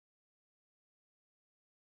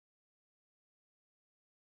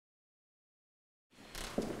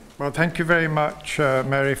Well, thank you very much,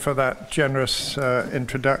 Mary, for that generous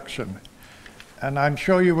introduction. And I'm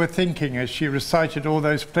sure you were thinking, as she recited all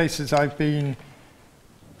those places I've been,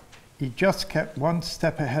 he just kept one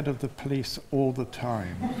step ahead of the police all the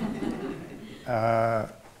time.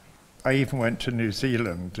 I even went to New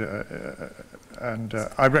Zealand, and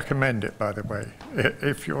I recommend it, by the way,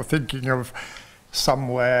 if you're thinking of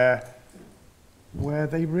somewhere where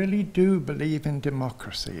they really do believe in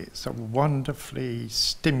democracy. It's a wonderfully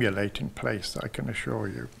stimulating place, I can assure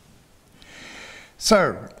you.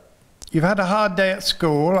 So, you've had a hard day at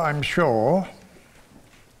school, I'm sure,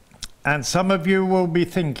 and some of you will be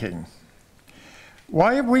thinking,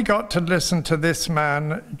 why have we got to listen to this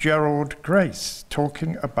man, Gerald Grace,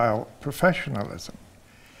 talking about professionalism?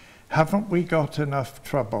 Haven't we got enough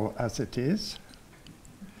trouble as it is?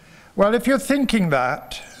 Well, if you're thinking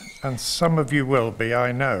that, and some of you will be,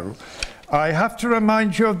 I know, I have to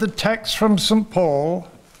remind you of the text from St. Paul.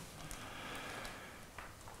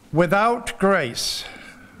 Without grace,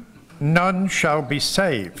 none shall be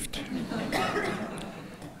saved.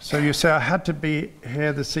 So you say, I had to be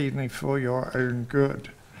here this evening for your own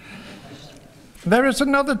good. There is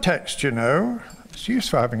another text, you know. It's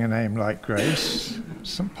useful having a name like Grace.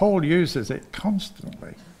 St. Paul uses it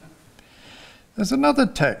constantly. There's another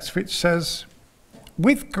text which says,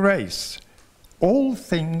 with grace, all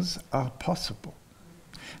things are possible.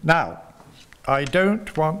 Now, I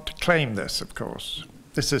don't want to claim this, of course.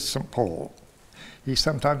 This is St. Paul. He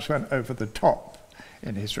sometimes went over the top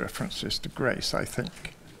in his references to grace, I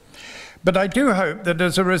think. But I do hope that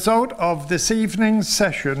as a result of this evening's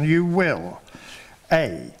session, you will,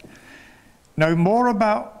 A, know more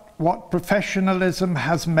about what professionalism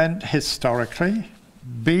has meant historically,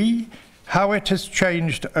 B, how it has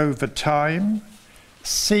changed over time,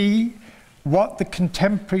 C, what the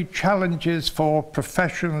contemporary challenges for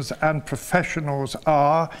professions and professionals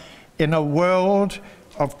are in a world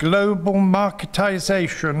of global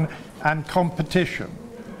marketization and competition.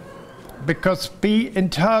 Because be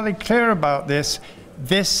entirely clear about this,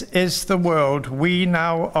 this is the world we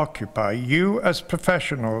now occupy. You as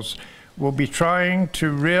professionals will be trying to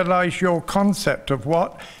realize your concept of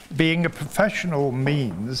what being a professional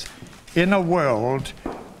means in a world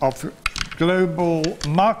of global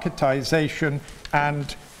marketization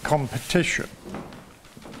and competition.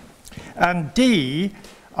 And D,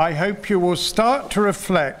 I hope you will start to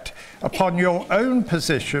reflect upon your own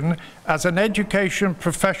position as an education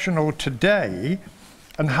professional today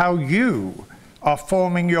and how you are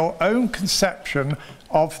forming your own conception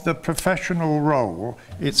of the professional role,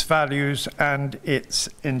 its values and its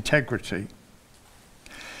integrity.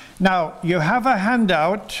 Now, you have a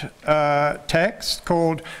handout text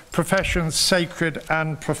called Professions Sacred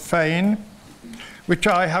and Profane, which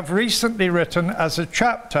I have recently written as a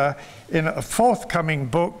chapter in a forthcoming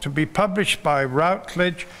book to be published by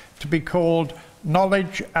Routledge, to be called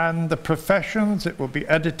Knowledge and the Professions. It will be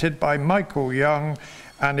edited by Michael Young,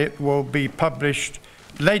 and it will be published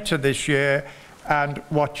later this year. And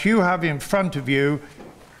what you have in front of you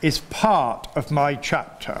is part of my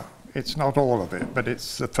chapter. It's not all of it, but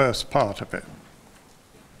it's the first part of it.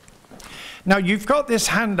 Now, you've got this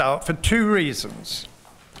handout for two reasons.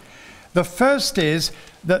 The first is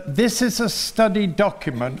that this is a study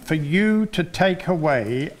document for you to take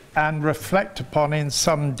away and reflect upon in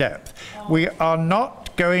some depth. We are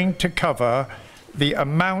not going to cover the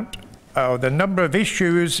amount or the number of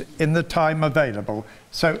issues in the time available.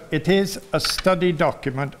 So it is a study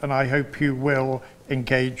document, and I hope you will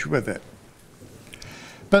engage with it.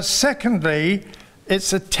 But secondly,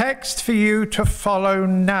 it's a text for you to follow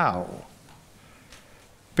now,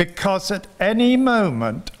 because at any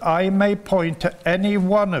moment I may point to any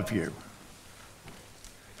one of you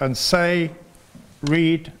and say,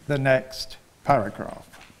 read the next paragraph.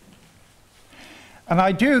 And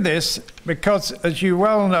I do this because, as you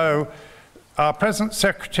well know, our present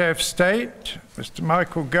Secretary of State, Mr.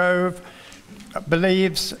 Michael Gove,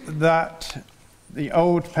 believes that the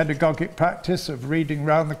old pedagogic practice of reading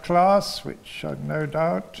round the class, which I've no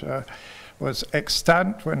doubt was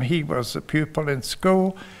extant when he was a pupil in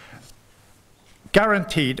school,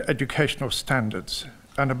 guaranteed educational standards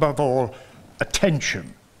and, above all,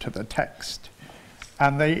 attention to the text.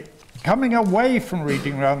 And the coming away from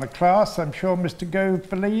reading round the class, I'm sure Mr. Gove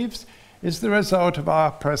believes, is the result of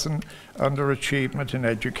our present underachievement in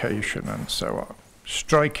education and so on,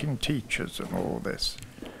 striking teachers and all this.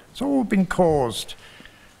 It's all been caused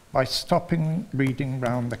by stopping reading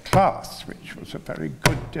round the class, which was a very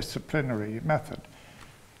good disciplinary method.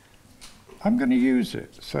 I'm going to use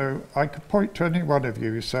it, so I could point to any one of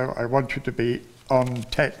you, so I want you to be on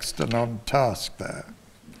text and on task there.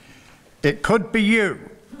 It could be you.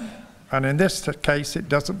 And in this case, it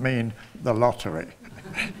doesn't mean the lottery.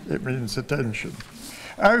 It means attention.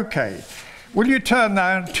 Okay. Will you turn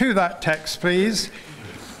now to that text, please?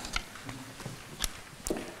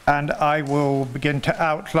 And I will begin to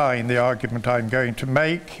outline the argument I'm going to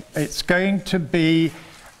make. It's going to be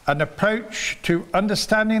an approach to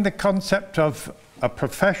understanding the concept of a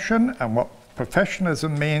profession and what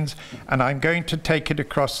professionalism means, and I'm going to take it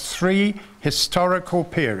across 3 historical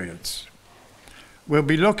periods. We'll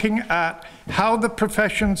be looking at how the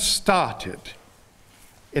profession started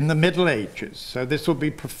in the Middle Ages. So this will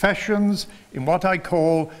be professions in what I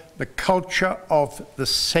call the culture of the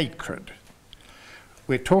sacred.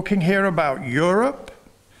 We're talking here about Europe.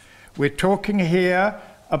 We're talking here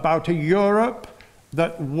about a Europe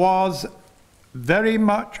that was very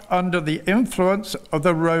much under the influence of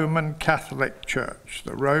the Roman Catholic Church.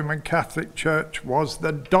 The Roman Catholic Church was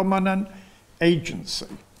the dominant agency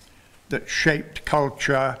that shaped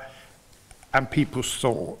culture and people's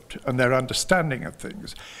thought and their understanding of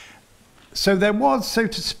things. So there was, so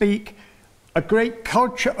to speak, a great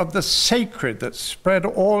culture of the sacred that spread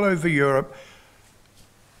all over Europe,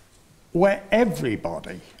 where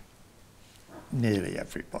everybody, nearly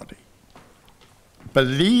everybody,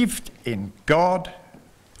 believed in God,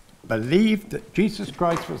 believed that Jesus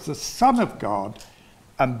Christ was the Son of God,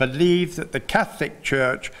 and believed that the Catholic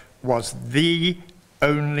Church was the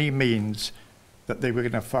only means that they were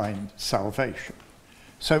going to find salvation.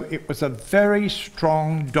 So it was a very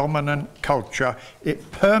strong, dominant culture.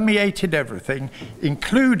 It permeated everything,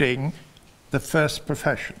 including the first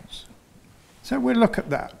professions. So we'll look at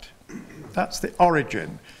that. That's the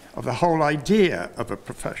origin of the whole idea of a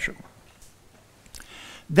profession.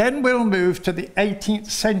 Then we'll move to the 18th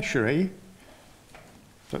century.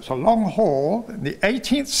 So it's a long haul. In the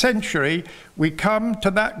 18th century, we come to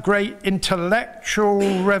that great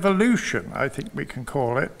intellectual revolution, I think we can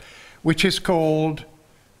call it, which is called,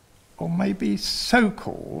 or maybe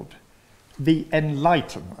so-called, the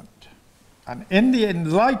Enlightenment. And in the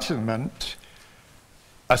Enlightenment,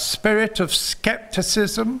 a spirit of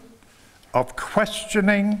skepticism, of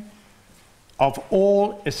questioning, of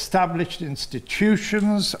all established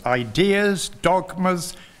institutions, ideas,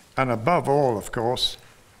 dogmas, and above all, of course,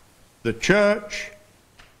 the church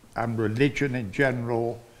and religion in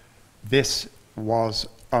general. This was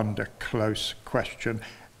under close question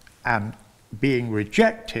and being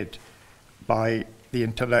rejected by the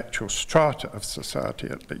intellectual strata of society,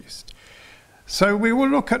 at least. So we will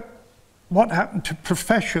look at what happened to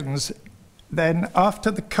professions then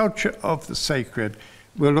after the culture of the sacred.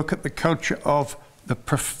 We'll look at the culture of the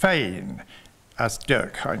profane, as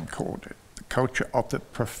Durkheim called it, the culture of the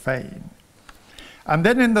profane. And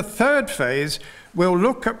then in the third phase, we'll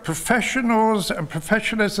look at professionals and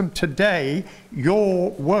professionalism today,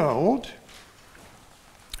 your world,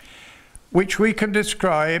 which we can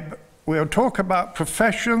describe. We'll talk about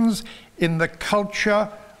professions in the culture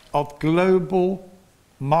of global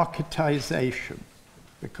marketization,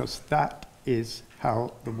 because that is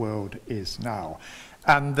how the world is now.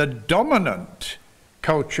 And the dominant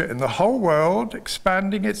culture in the whole world,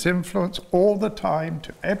 expanding its influence all the time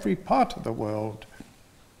to every part of the world,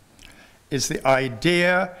 is the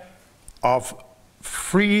idea of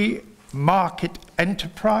free market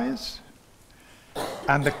enterprise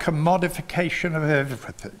and the commodification of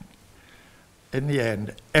everything. In the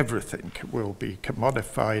end, everything will be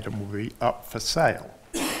commodified and will be up for sale.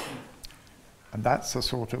 And that's the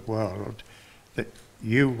sort of world that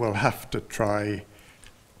you will have to try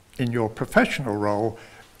in your professional role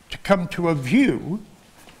to come to a view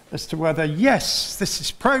as to whether, yes, this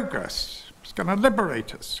is progress, it's going to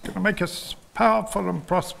liberate us, it's going to make us powerful and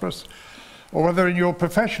prosperous, or whether in your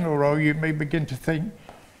professional role you may begin to think,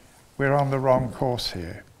 we're on the wrong course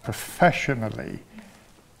here. Professionally,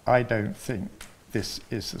 I don't think this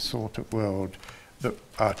is the sort of world that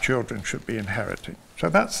our children should be inheriting. So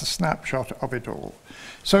that's the snapshot of it all.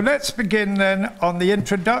 So let's begin then on the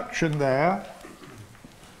introduction there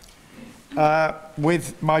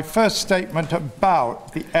with my first statement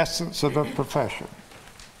about the essence of a profession.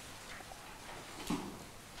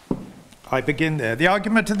 I begin there. The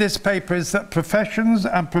argument of this paper is that professions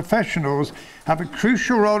and professionals have a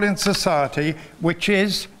crucial role in society, which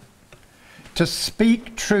is to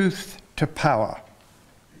speak truth to power.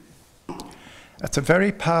 That's a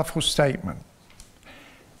very powerful statement.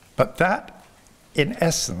 But that, in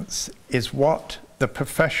essence, is what the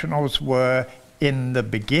professionals were in the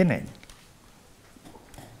beginning.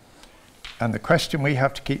 And the question we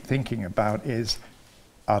have to keep thinking about is,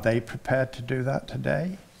 are they prepared to do that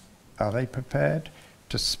today? Are they prepared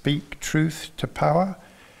to speak truth to power?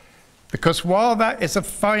 Because while that is a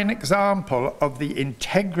fine example of the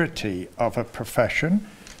integrity of a profession,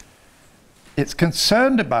 it's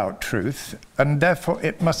concerned about truth, and therefore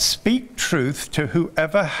it must speak truth to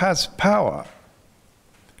whoever has power.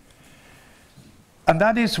 And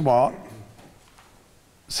that is what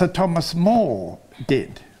Sir Thomas More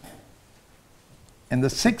did. In the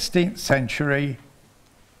 16th century,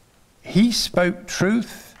 he spoke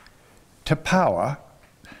truth to power,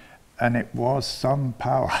 and it was some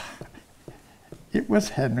power. It was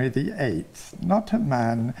Henry VIII, not a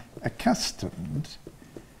man accustomed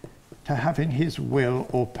to having his will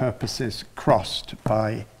or purposes crossed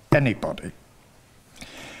by anybody.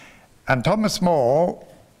 And Thomas More,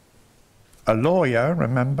 a lawyer,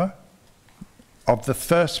 remember, of the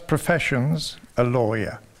first professions, a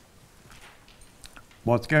lawyer,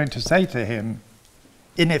 was going to say to him,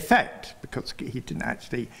 in effect, because he didn't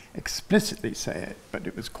actually explicitly say it, but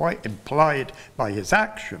it was quite implied by his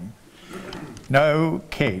action, no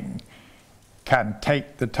king can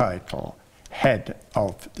take the title head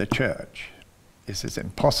of the church. This is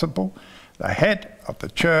impossible. The head of the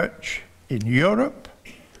church in Europe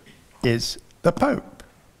is the Pope,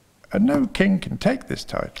 and no king can take this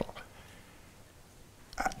title.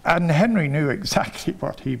 And Henry knew exactly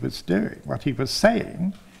what he was doing, what he was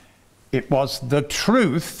saying. It was the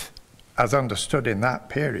truth, as understood in that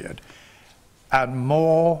period, and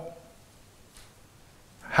More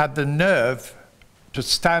had the nerve to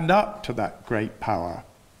stand up to that great power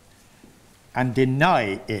and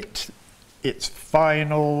deny it its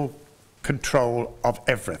final control of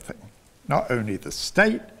everything, not only the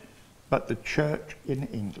state, but the church in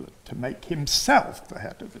England, to make himself the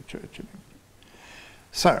head of the church in England.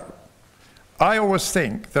 So, I always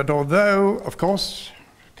think that although, of course,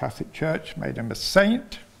 the Catholic Church made him a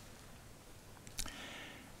saint,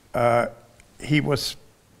 he was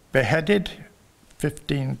beheaded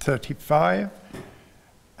 1535,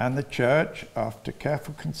 and the church, after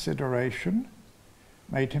careful consideration,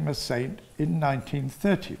 made him a saint in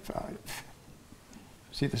 1935.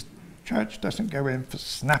 See, the church doesn't go in for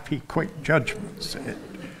snappy, quick judgments. It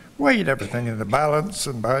weighed everything in the balance,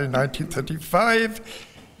 and by 1935,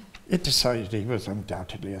 it decided he was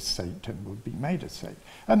undoubtedly a saint and would be made a saint.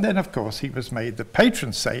 And then, of course, he was made the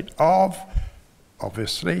patron saint of,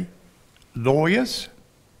 obviously, lawyers.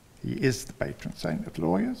 He is the patron saint of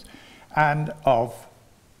lawyers, and of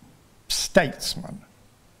statesmen,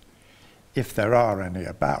 if there are any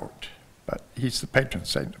about. But he's the patron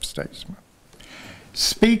saint of statesmen.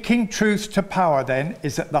 Speaking truth to power, then,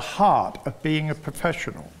 is at the heart of being a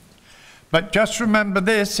professional. But just remember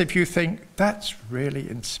this, if you think, that's really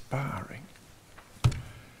inspiring.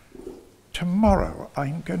 Tomorrow,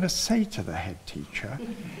 I'm going to say to the head teacher,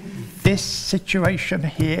 this situation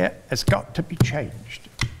here has got to be changed.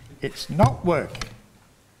 It's not working.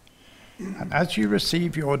 And as you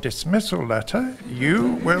receive your dismissal letter,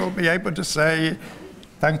 you will be able to say,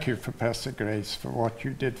 thank you, Professor Grace, for what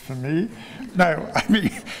you did for me. No, I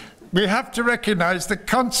mean, we have to recognize the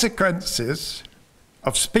consequences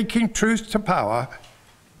of speaking truth to power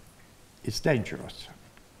is dangerous.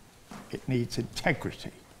 It needs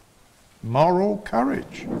integrity, moral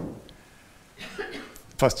courage.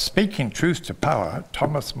 For speaking truth to power,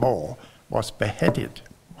 Thomas More was beheaded,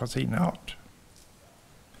 was he not?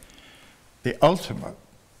 The ultimate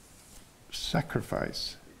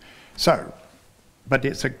sacrifice. So, but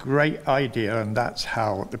it's a great idea, and that's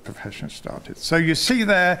how the profession started. So you see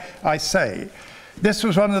there, I say, this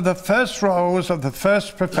was one of the first roles of the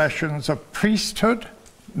first professions of priesthood,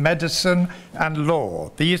 medicine, and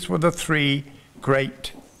law. These were the three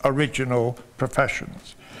great original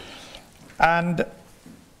professions. And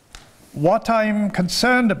what I'm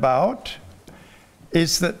concerned about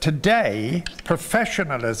is that today,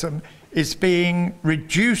 professionalism is being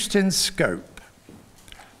reduced in scope.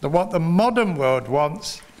 What the modern world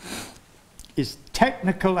wants is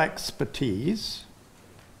technical expertise.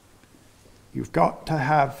 You've got to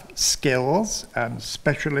have skills and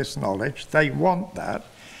specialist knowledge. They want that.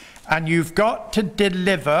 And you've got to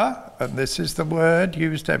deliver, and this is the word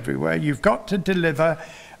used everywhere, you've got to deliver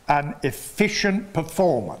an efficient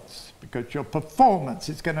performance, because your performance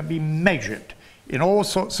is going to be measured in all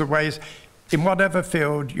sorts of ways in whatever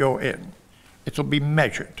field you're in. It'll be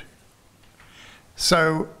measured.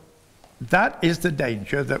 So that is the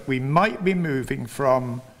danger, that we might be moving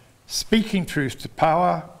from speaking truth to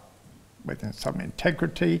power with some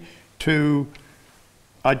integrity to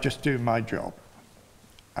I just do my job.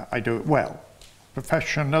 I do it well,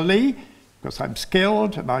 professionally, because I'm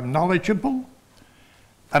skilled and I'm knowledgeable,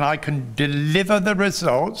 and I can deliver the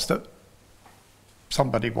results that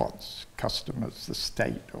somebody wants, customers, the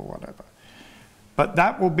state, or whatever. But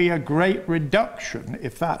that will be a great reduction,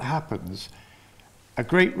 if that happens, a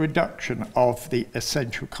great reduction of the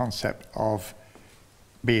essential concept of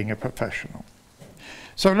being a professional.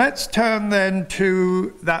 So let's turn then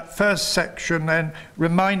to that first section, then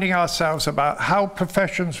reminding ourselves about how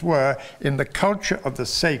professions were in the culture of the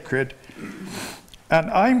sacred.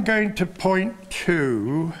 And I'm going to point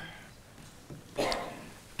to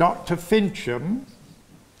Dr. Fincham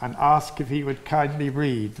and ask if he would kindly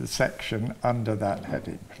read the section under that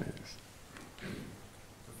heading, please.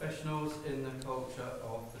 Professionals in the culture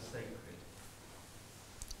of the sacred.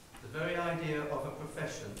 The very idea of a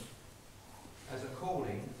profession as a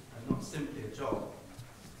calling and not simply a job,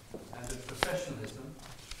 and of professionalism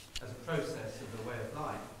as a process of the way of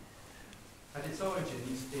life, had its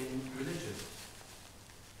origins in religion.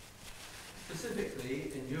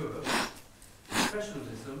 Specifically in Europe,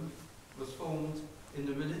 professionalism was formed in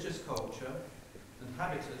the religious culture and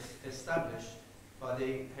habitus established by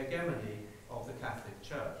the hegemony of the Catholic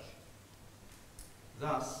Church.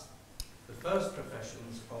 Thus, the first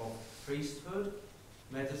professions of priesthood,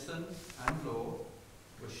 medicine and law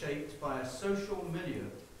were shaped by a social milieu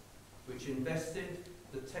which invested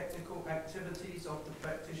the technical activities of the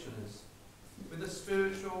practitioners with a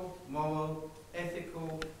spiritual, moral,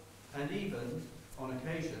 ethical, and even, on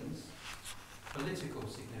occasions, political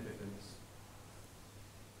significance.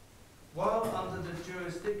 While under the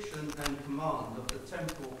jurisdiction and command of the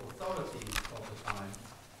temporal authorities of the time,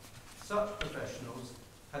 such professionals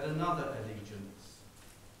had another allegiance,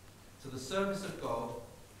 to the service of God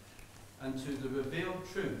and to the revealed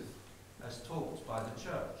truth as taught by the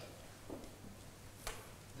Church.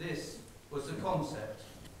 This was the concept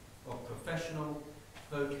of professional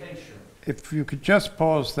vocation. If you could just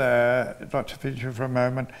pause there, Dr. Fincher, for a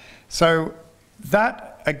moment. So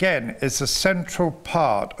that, again, is a central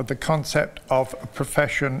part of the concept of a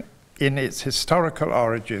profession in its historical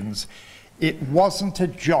origins. It wasn't a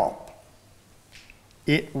job.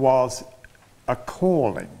 It was a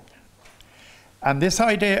calling. And this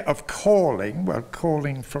idea of calling, well,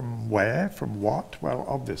 calling from where, from what? Well,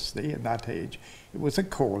 obviously, in that age, it was a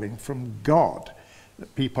calling from God.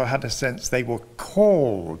 That people had a sense they were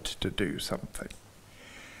called to do something.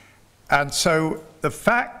 And so the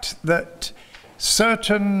fact that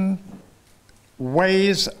certain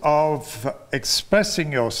ways of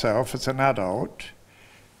expressing yourself as an adult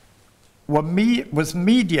was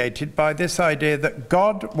mediated by this idea that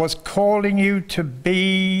God was calling you to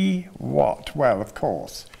be what? Well, of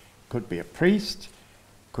course, could be a priest,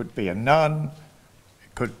 could be a nun,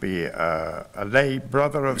 it could be a lay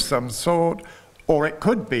brother of some sort, or it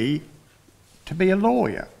could be to be a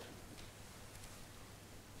lawyer,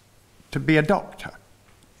 to be a doctor,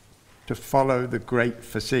 to follow the great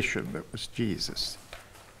physician that was Jesus.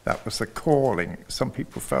 That was the calling. Some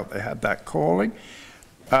people felt they had that calling.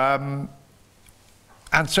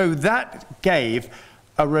 And so that gave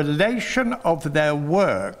a relation of their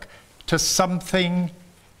work to something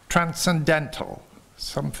transcendental,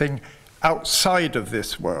 something outside of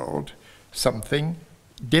this world, something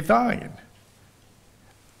divine.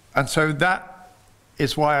 And so that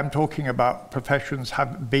is why I'm talking about professions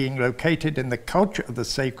being located in the culture of the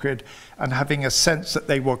sacred and having a sense that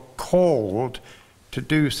they were called to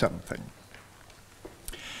do something.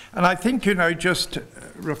 And I think, you know, just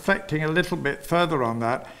reflecting a little bit further on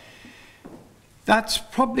that, that's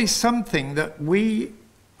probably something that we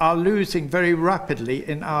are losing very rapidly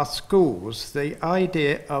in our schools, the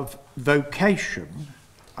idea of vocation.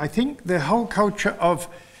 I think the whole culture of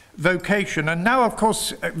vocation, and now of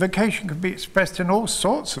course vocation can be expressed in all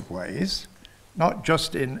sorts of ways, not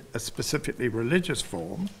just in a specifically religious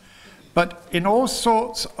form, but in all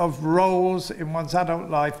sorts of roles in one's adult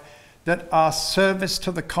life that are service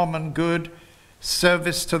to the common good,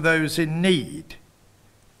 service to those in need,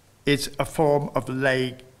 is a form of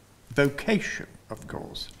lay vocation, of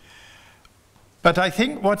course. But I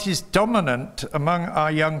think what is dominant among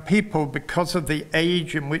our young people, because of the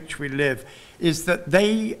age in which we live, is that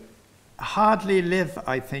they hardly live,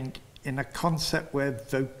 I think, in a concept where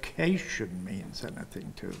vocation means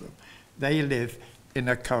anything to them. They live in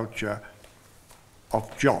a culture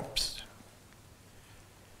of jobs.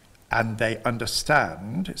 And they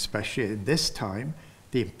understand, especially in this time,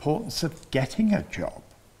 the importance of getting a job.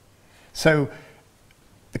 So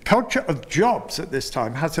the culture of jobs at this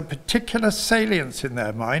time has a particular salience in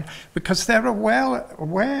their mind because they're well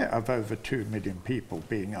aware of over 2 million people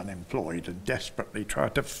being unemployed and desperately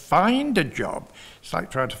trying to find a job. It's like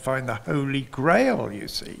trying to find the Holy Grail, you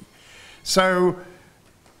see. So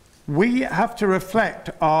we have to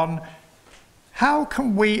reflect on how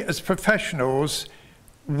can we as professionals,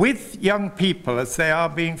 with young people as they are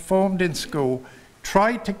being formed in school,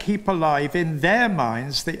 tried to keep alive in their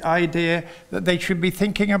minds the idea that they should be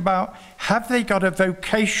thinking about, have they got a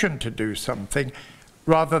vocation to do something,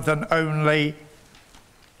 rather than only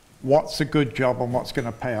what's a good job and what's going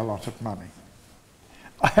to pay a lot of money.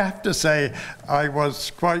 I have to say, I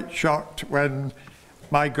was quite shocked when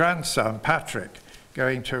my grandson, Patrick,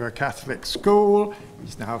 going to a Catholic school,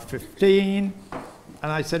 he's now 15,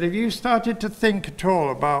 and I said, have you started to think at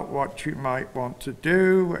all about what you might want to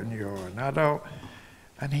do when you're an adult?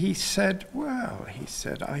 And he said, well,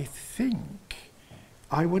 I think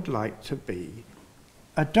I would like to be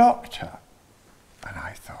a doctor. And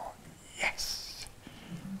I thought, yes,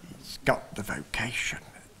 he's got the vocation.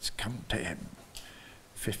 It's come to him.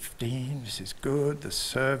 15, this is good, the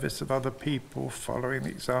service of other people, following the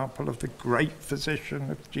example of the great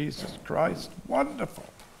physician of Jesus Christ. Wonderful.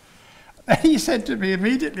 And he said to me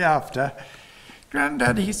immediately after,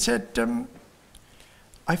 Grandad, he said,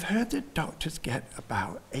 I've heard that doctors get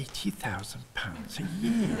about £80,000 a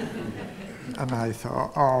year. And I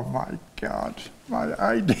thought, oh my God, my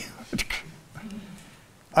idea.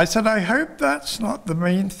 I said, I hope that's not the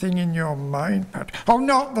main thing in your mind, Patrick. Oh,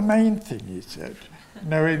 not the main thing, he said,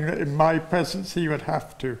 knowing that in my presence he would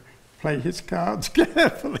have to play his cards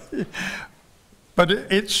carefully. But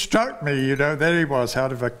it struck me, you know, there he was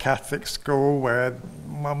out of a Catholic school where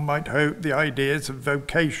one might hope the ideas of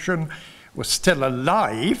vocation were still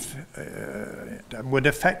alive and would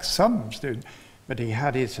affect some students. But he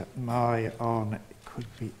had his eye on, it could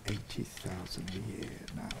be 80,000 a year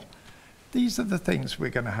now. These are the things we're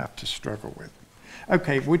going to have to struggle with.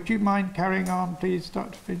 Okay, would you mind carrying on, please,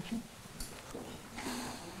 Dr. Fincham?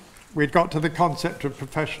 We'd got to the concept of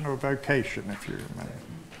professional vocation, if you remember.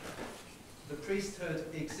 The priesthood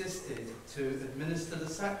existed to administer the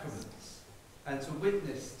sacraments and to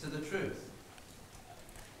witness to the truth.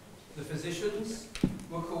 The physicians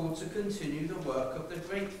were called to continue the work of the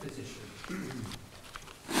great physician.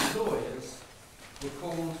 The lawyers were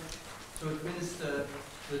called to administer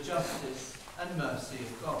the justice and mercy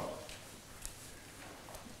of God.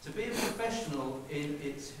 To be a professional in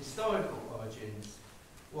its historical origins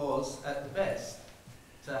was, at the best,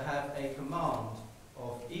 to have a command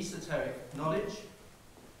of esoteric knowledge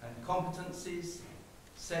and competencies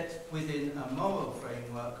set within a moral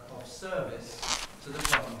framework of service to the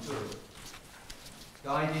common good,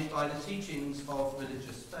 guided by the teachings of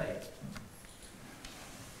religious faith.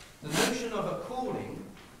 The notion of a calling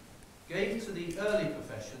gave to the early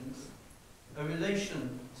professions a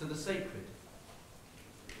relation to the sacred.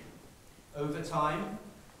 Over time,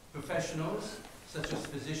 professionals, such as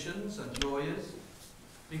physicians and lawyers,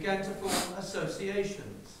 began to form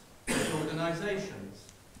associations and organizations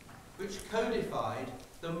which codified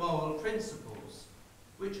the moral principles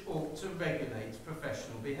which ought to regulate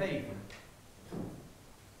professional behavior.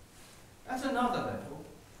 At another level,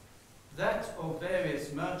 that of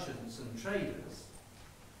various merchants and traders,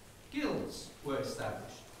 guilds were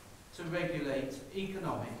established to regulate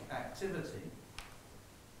economic activity.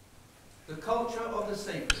 The culture of the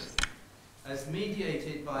sacred, as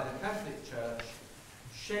mediated by the Catholic Church,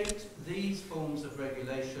 shaped these forms of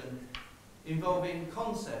regulation involving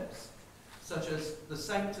concepts such as the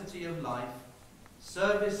sanctity of life,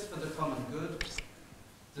 service for the common good,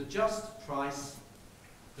 the just price,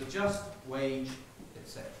 the just wage,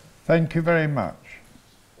 etc. Thank you very much.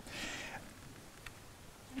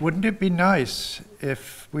 Wouldn't it be nice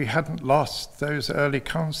if we hadn't lost those early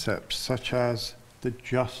concepts such as the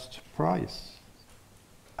just price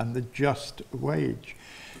and the just wage?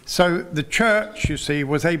 So the church, you see,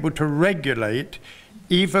 was able to regulate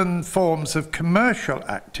even forms of commercial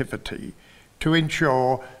activity to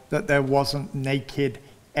ensure that there wasn't naked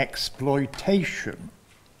exploitation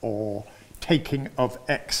or taking of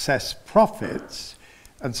excess profits,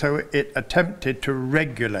 and so it attempted to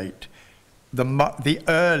regulate the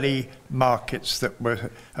early markets that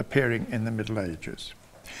were appearing in the Middle Ages.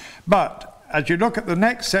 But as you look at the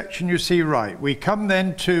next section, you see, right, we come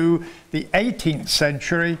then to the 18th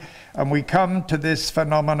century, and we come to this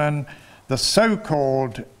phenomenon, the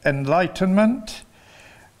so-called Enlightenment,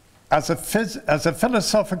 as a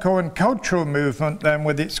philosophical and cultural movement then,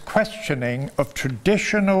 with its questioning of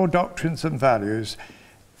traditional doctrines and values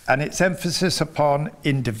and its emphasis upon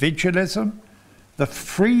individualism, the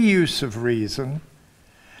free use of reason,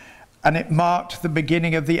 and it marked the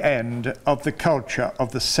beginning of the end of the culture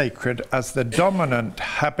of the sacred as the dominant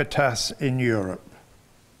habitus in Europe.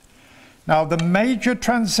 Now, the major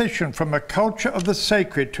transition from a culture of the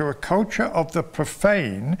sacred to a culture of the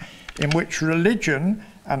profane, in which religion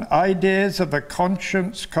and ideas of a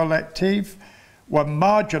conscience collective were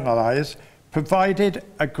marginalized, provided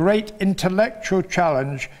a great intellectual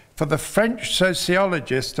challenge for the French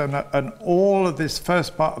sociologist, and all of this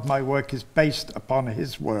first part of my work is based upon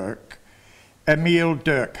his work, Emile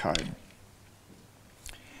Durkheim.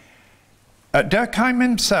 Durkheim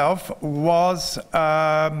himself was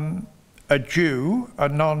a Jew, a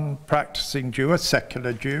non-practicing Jew, a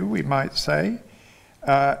secular Jew, we might say.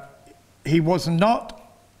 He was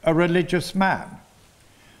not a religious man.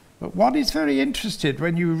 But what is very interesting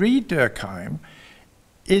when you read Durkheim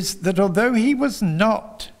is that although he was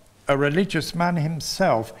not a religious man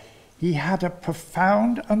himself, he had a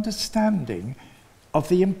profound understanding of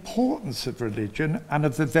the importance of religion and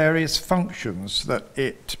of the various functions that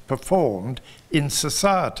it performed in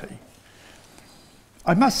society.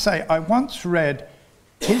 I must say, I once read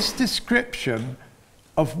his description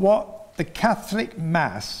of what the Catholic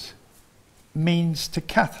Mass means to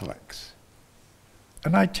Catholics.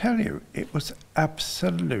 And I tell you, it was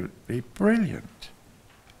absolutely brilliant.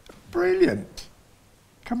 Brilliant.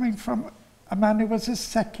 Coming from a man who was a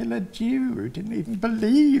secular Jew, who didn't even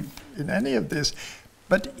believe in any of this.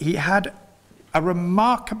 But he had a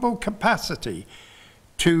remarkable capacity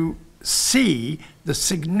to see the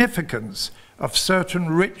significance of certain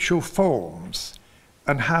ritual forms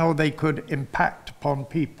and how they could impact upon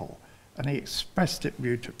people. And he expressed it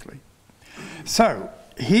beautifully. So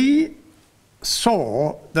he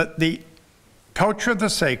saw that the culture of the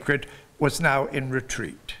sacred was now in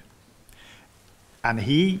retreat. And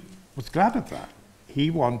he was glad of that.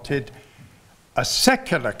 He wanted a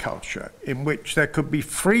secular culture in which there could be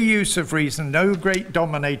free use of reason, no great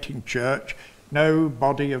dominating church, no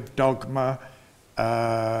body of dogma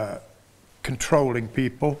controlling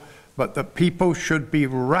people, but that people should be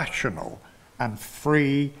rational and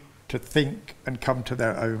free to think and come to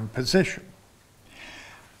their own position.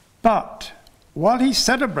 But while he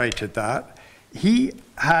celebrated that, he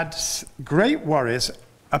had great worries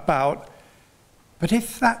about, but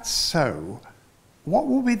if that's so, what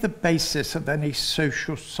will be the basis of any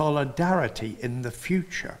social solidarity in the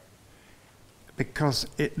future? Because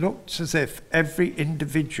it looks as if every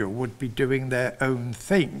individual would be doing their own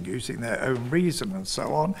thing, using their own reason and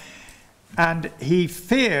so on. And he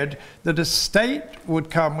feared that a state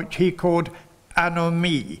would come which he called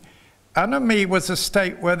anomie. Anomie was a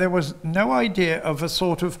state where there was no idea of a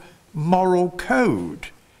sort of moral code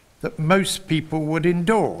that most people would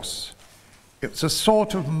endorse. It's a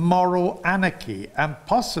sort of moral anarchy, and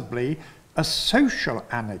possibly a social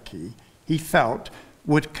anarchy, he felt,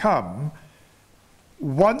 would come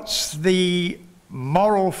once the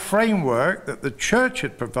moral framework that the church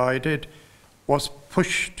had provided was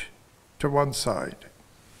pushed to one side.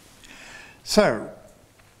 So,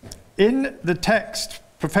 in the text,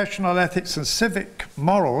 Professional Ethics and Civic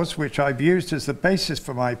Morals, which I've used as the basis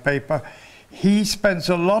for my paper, he spends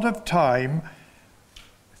a lot of time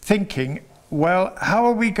thinking, well, how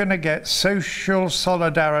are we going to get social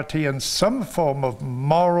solidarity and some form of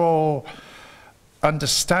moral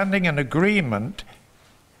understanding and agreement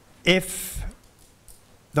if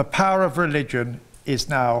the power of religion is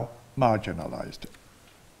now marginalized?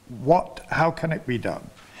 How can it be done?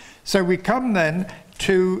 So we come then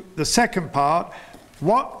to the second part.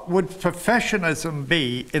 What would professionalism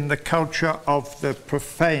be in the culture of the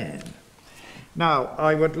profane? Now,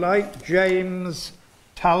 I would like James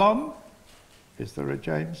Talon. Is there a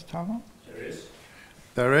James Talon? There is.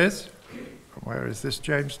 There is? Where is this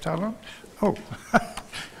James Talon? Oh.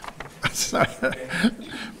 Sorry.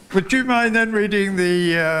 Would you mind then reading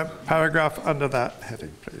the paragraph under that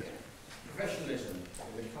heading, please? Professionalism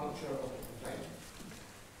in the culture of the profane.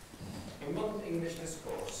 In modern English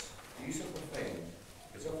discourse, the use of profane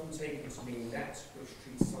is often taken to mean that which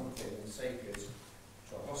treats something sacred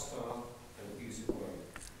to a hostile and abusive way.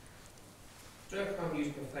 Durkheim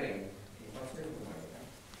used profane in a much different way.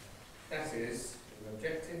 That is, in an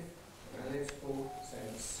objective and analytical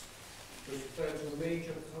sense, to refer to a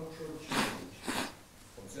major cultural change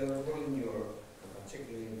observable in Europe and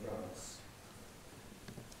particularly in France.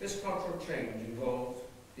 This cultural change involved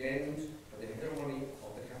the end of the hegemony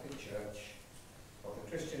of the Catholic Church, of the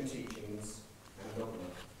Christian teachings and dogma,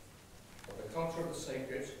 of the culture of the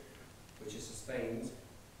sacred, which is sustained,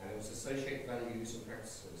 and its associated values and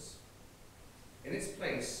practices. In its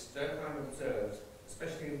place, Durkheim observed,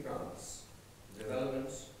 especially in France, the development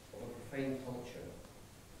of a profane culture,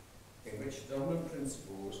 in which dominant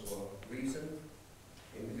principles were reason,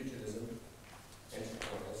 individualism,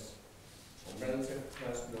 enterprise, and relative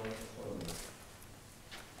personal autonomy.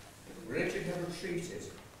 Religion had retreated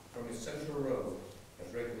from its central role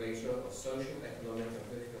as regulator of social, economic, and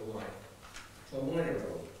political life to a minor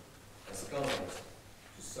role as guide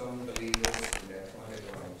to some believers in their private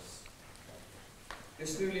lives.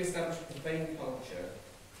 This newly established profane culture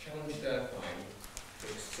challenged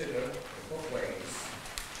consider in what ways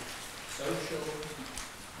social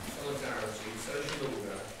solidarity, social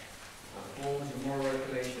order, and forms of moral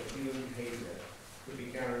regulation of human behaviour could be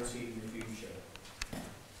guaranteed in the future.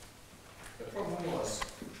 The problem was,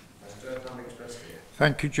 as Durkheim expressed it.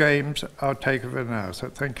 Thank you, James. I'll take over now. So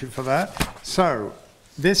thank you for that. So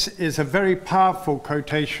this is a very powerful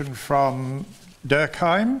quotation from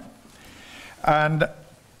Durkheim. And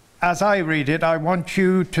as I read it, I want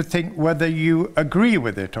you to think whether you agree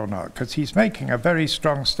with it or not, because he's making a very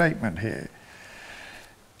strong statement here.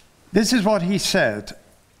 This is what he said.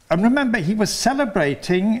 And remember, he was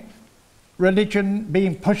celebrating religion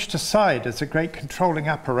being pushed aside as a great controlling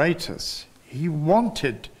apparatus. He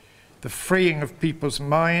wanted the freeing of people's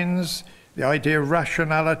minds, the idea of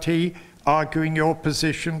rationality, arguing your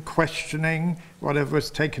position, questioning whatever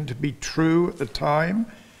was taken to be true at the time.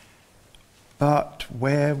 But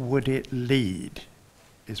where would it lead,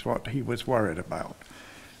 is what he was worried about.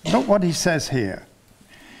 Look what he says here.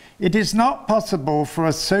 It is not possible for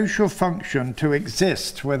a social function to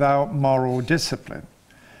exist without moral discipline.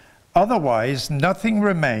 Otherwise, nothing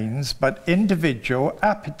remains but individual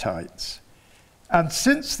appetites. And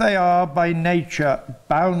since they are by nature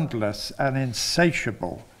boundless and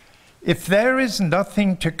insatiable, if there is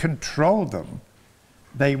nothing to control them,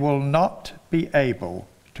 they will not be able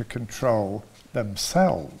to control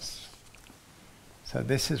themselves. So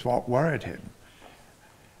this is what worried him.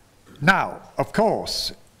 Now, of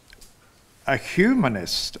course, a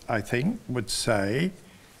humanist, I think, would say,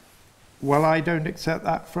 well, I don't accept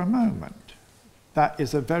that for a moment. That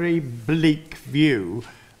is a very bleak view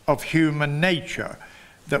of human nature,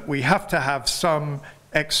 that we have to have some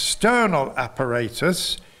external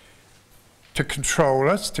apparatus to control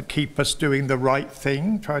us, to keep us doing the right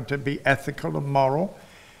thing, trying to be ethical and moral.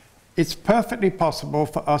 It's perfectly possible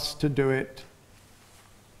for us to do it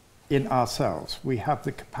in ourselves. We have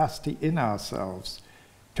the capacity in ourselves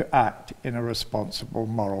to act in a responsible,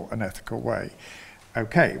 moral and ethical way.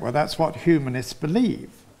 Okay, well, that's what humanists believe.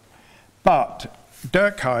 But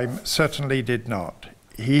Durkheim certainly did not.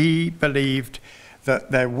 He believed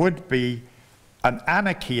that there would be an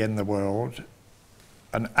anarchy in the world,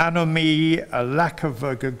 an anomie, a lack of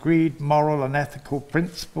agreed moral and ethical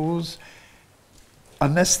principles,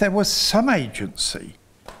 unless there was some agency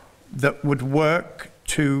that would work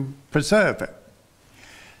to preserve it.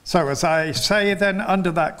 So as I say then under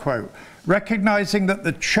that quote, recognizing that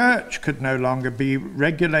the church could no longer be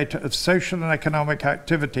regulator of social and economic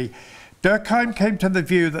activity, Durkheim came to the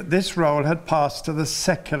view that this role had passed to the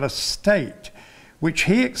secular state, which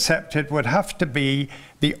he accepted would have to be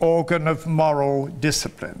the organ of moral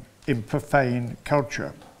discipline in profane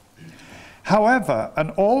culture. However, an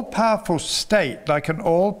all-powerful state, like an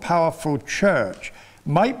all-powerful church,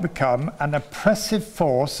 might become an oppressive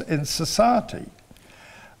force in society.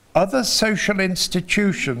 Other social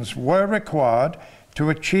institutions were required to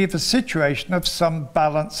achieve a situation of some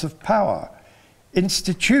balance of power.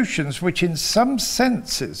 Institutions which in some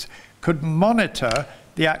senses could monitor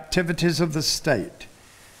the activities of the state.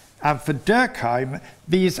 And for Durkheim,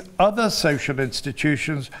 these other social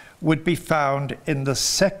institutions would be found in the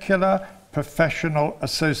secular professional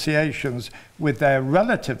associations with their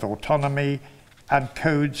relative autonomy and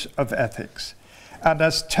codes of ethics. And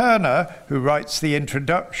as Turner, who writes the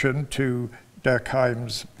introduction to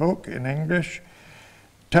Durkheim's book in English,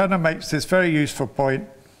 Turner makes this very useful point.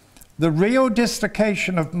 The real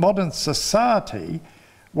dislocation of modern society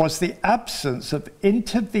was the absence of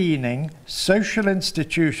intervening social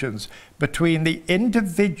institutions between the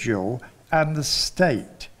individual and the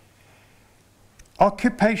state.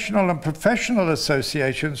 Occupational and professional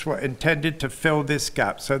associations were intended to fill this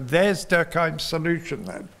gap. So there's Durkheim's solution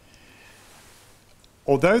then.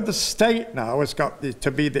 Although the state now has got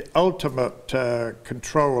to be the ultimate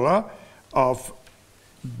controller of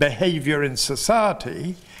behavior in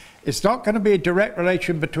society, it's not going to be a direct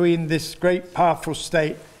relation between this great powerful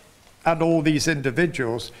state and all these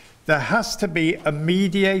individuals. There has to be a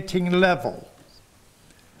mediating level.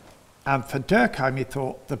 And for Durkheim, he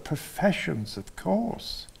thought the professions, of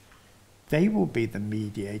course, they will be the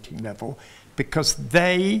mediating level because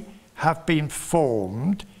they have been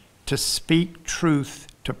formed to speak truth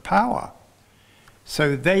to power.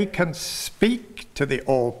 So they can speak to the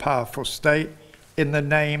all-powerful state in the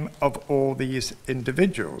name of all these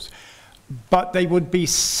individuals. But they would be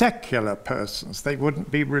secular persons. They wouldn't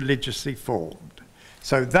be religiously formed.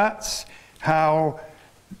 So that's how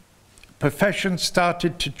professions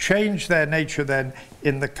started to change their nature then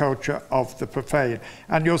in the culture of the profane.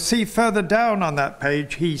 And you'll see further down on that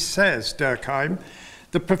page, he says, Durkheim,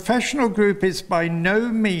 The professional group is by no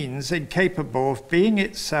means incapable of being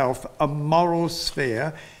itself a moral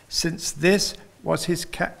sphere, since this was its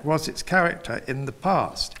character in the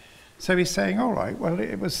past. So he's saying, all right, well,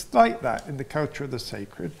 it was like that in the culture of the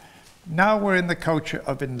sacred. Now we're in the culture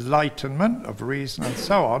of enlightenment, of reason, and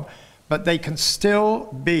so on, but they can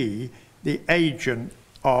still be the agent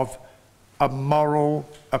of a moral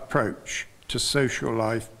approach to social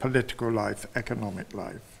life, political life, economic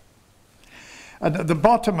life. And at the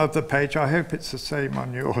bottom of the page, I hope it's the same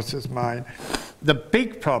on yours as mine, the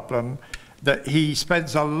big problem that he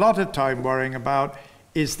spends a lot of time worrying about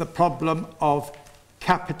is the problem of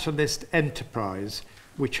capitalist enterprise,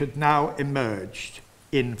 which had now emerged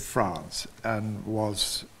in France and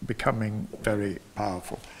was becoming very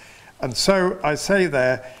powerful. And so I say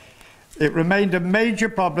there, it remained a major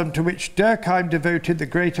problem to which Durkheim devoted the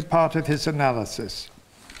greater part of his analysis.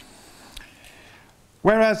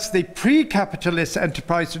 Whereas the pre-capitalist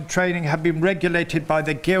enterprise and training had been regulated by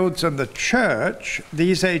the guilds and the church,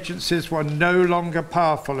 these agencies were no longer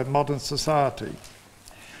powerful in modern society.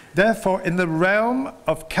 Therefore, in the realm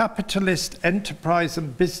of capitalist enterprise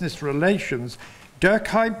and business relations,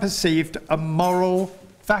 Durkheim perceived a moral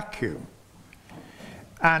vacuum.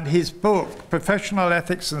 And his book, Professional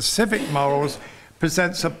Ethics and Civic Morals,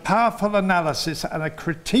 presents a powerful analysis and a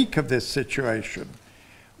critique of this situation,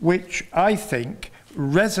 which I think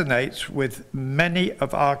resonates with many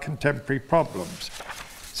of our contemporary problems.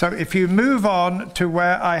 So if you move on to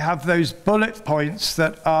where I have those bullet points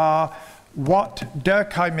that are what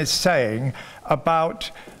Durkheim is saying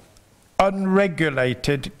about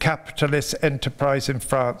unregulated capitalist enterprise in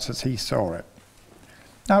France as he saw it.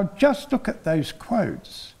 Now just look at those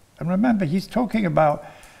quotes. And remember, he's talking about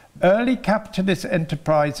early capitalist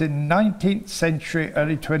enterprise in 19th century,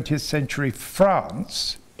 early 20th century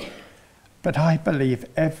France, but I believe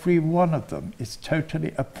every one of them is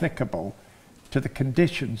totally applicable to the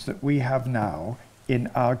conditions that we have now in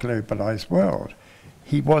our globalized world.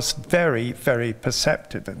 He was very, very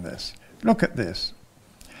perceptive in this. Look at this.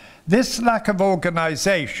 This lack of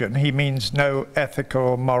organization, he means no ethical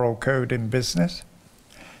or moral code in business.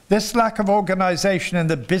 This lack of organization in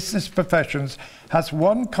the business professions has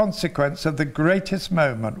one consequence of the greatest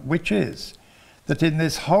moment, which is that in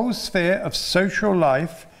this whole sphere of social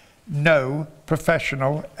life, no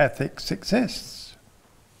professional ethics exists.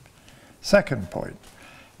 Second point,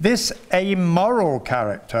 this amoral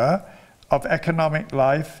character of economic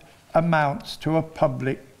life amounts to a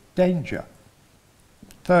public danger.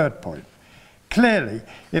 Third point, clearly,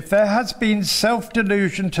 if there has been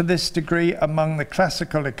self-delusion to this degree among the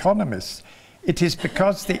classical economists, it is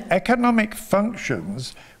because the economic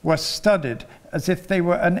functions were studied as if they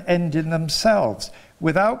were an end in themselves,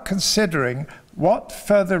 without considering what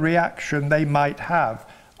further reaction they might have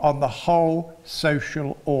on the whole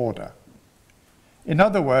social order. In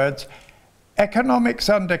other words, economics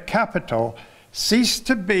under capital ceased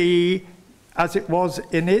to be as it was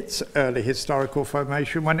in its early historical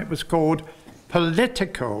formation when it was called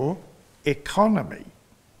political economy.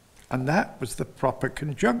 And that was the proper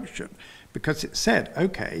conjunction, because it said,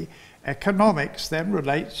 okay, economics then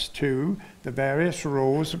relates to the various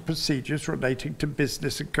rules and procedures relating to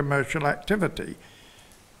business and commercial activity,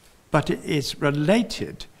 but it is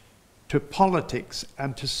related to politics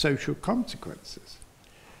and to social consequences.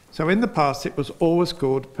 So in the past, it was always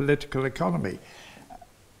called political economy.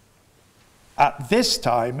 At this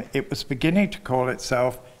time, it was beginning to call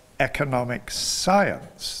itself economic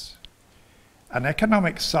science. And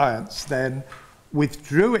economic science then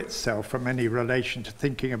withdrew itself from any relation to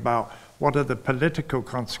thinking about what are the political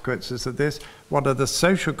consequences of this, what are the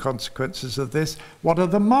social consequences of this, what are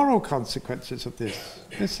the moral consequences of this.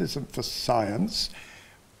 This isn't for science.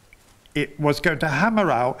 It was going to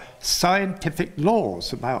hammer out scientific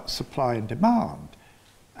laws about supply and demand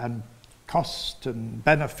and cost and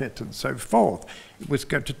benefit and so forth. It was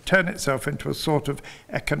going to turn itself into a sort of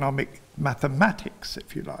economic mathematics,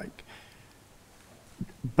 if you like,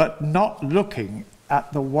 but not looking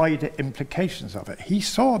at the wider implications of it. He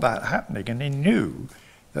saw that happening and he knew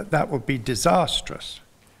that that would be disastrous.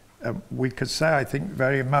 We could say, I think,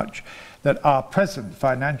 very much that our present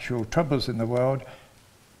financial troubles in the world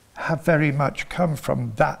have very much come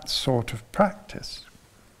from that sort of practice.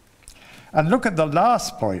 And look at the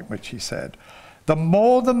last point, which he said, the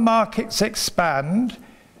more the markets expand,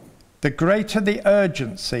 the greater the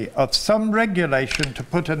urgency of some regulation to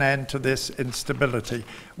put an end to this instability.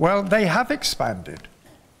 Well, they have expanded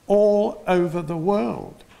all over the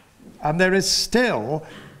world, and there is still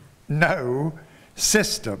no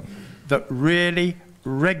system that really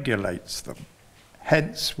regulates them.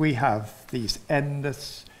 Hence, we have these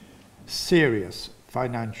endless, serious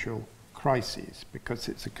financial crises, because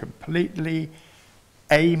it's a completely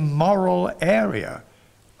amoral area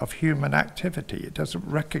of human activity. It doesn't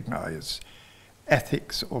recognize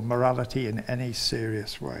ethics or morality in any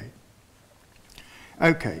serious way.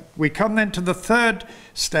 Okay, we come then to the third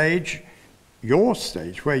stage, your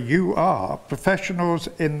stage, where you are professionals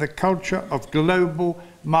in the culture of global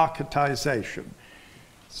marketization.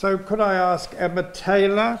 So could I ask Emma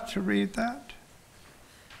Taylor to read that?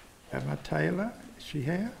 Emma Taylor, is she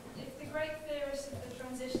here? If the great theorist of the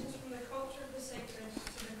transitions from the culture of the sacred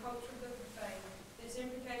to the culture of the profane, its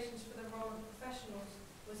implications for the role of professionals,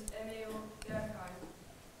 was Emil Durkheim,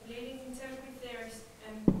 a leading contemporary theorist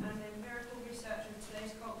and empirical researcher of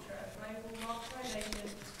today's culture of global marketization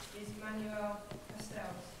is Manuel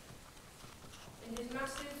Castells. In his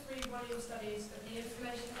massive three-volume studies of the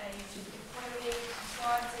information age, economy,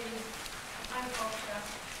 society, and culture,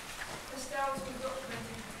 Castells has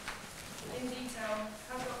documented in detail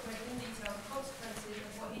the consequences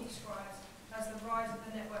of what he describes as the rise of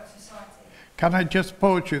the network society. Can I just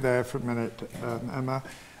pause you there for a minute, Emma?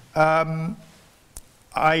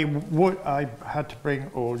 I had to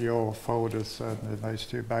bring all your folders in those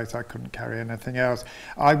two bags. I couldn't carry anything else.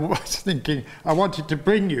 I was thinking, I wanted to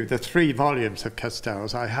bring you the 3 volumes of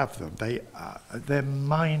Castells. I have them. They're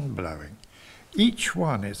mind-blowing. Each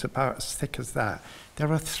one is about as thick as that.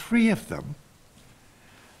 There are 3 of them,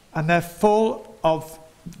 and they're full of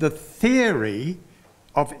the theory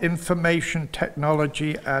of information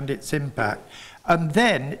technology and its impact, and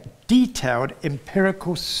then detailed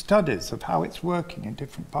empirical studies of how it's working in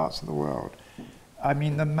different parts of the world. I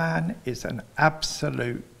mean, the man is an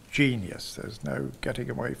absolute genius. There's no getting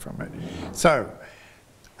away from it. So,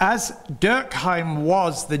 as Durkheim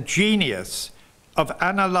was the genius of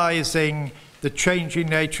analyzing the changing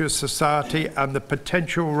nature of society and the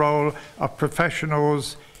potential role of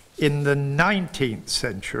professionals in the 19th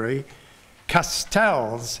century,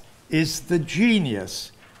 Castells is the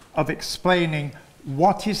genius of explaining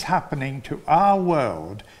what is happening to our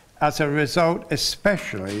world as a result,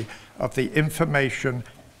 especially, of the information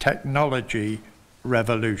technology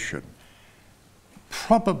revolution.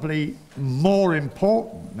 Probably more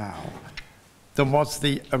important now than was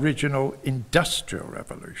the original industrial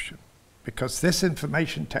revolution, because this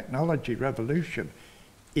information technology revolution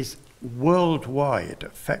is worldwide,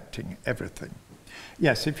 affecting everything.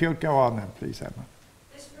 Yes, if you'll go on then, please, Emma.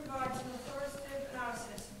 This provides an authoritative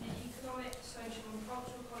analysis of the economic, social and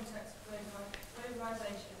cultural context of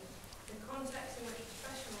globalization, the context in which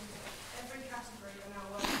professionals of every category are now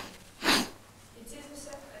working. It is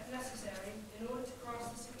necessary, in order to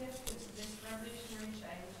grasp the significance of this revolutionary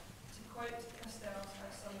change, to quote Castells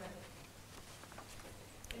as summary.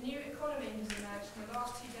 A new economy has emerged in the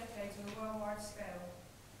last 2 decades on a worldwide scale.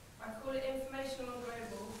 I call it informational and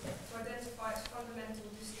global to identify its fundamental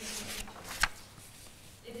distinctive features.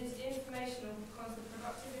 It is informational because the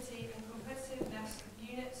productivity and competitiveness of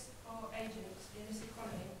units or agents in this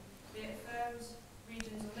economy, be it firms,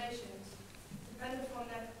 regions or nations, depend upon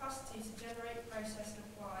their capacity to generate, process and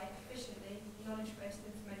apply efficiently knowledge-based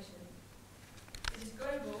information. It is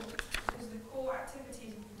global because the core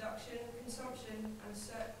activities of production, consumption and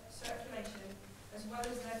circulation, as well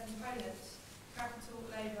as their components, capital,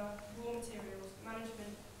 labour, raw materials,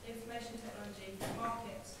 management, information technology,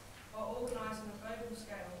 markets, are organised on a global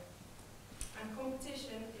scale, and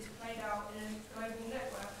competition is played out in a global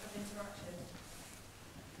network of interaction.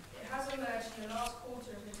 It has emerged in the last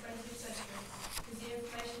quarter of the 20th century because the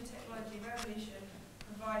information technology revolution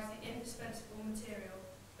provides the indispensable material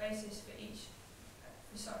basis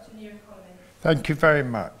for such a new economy. Thank you very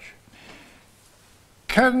much.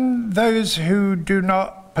 Can those who do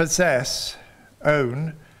not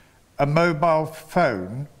own a mobile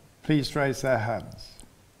phone please raise their hands?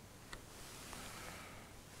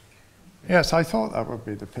 Yes, I thought that would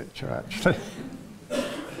be the picture, actually.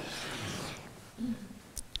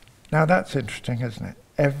 Now that's interesting, isn't it?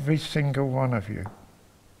 Every single one of you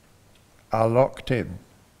are locked in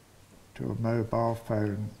to a mobile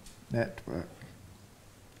phone network.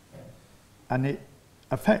 And it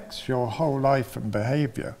affects your whole life and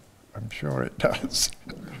behavior. I'm sure it does.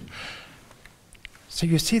 So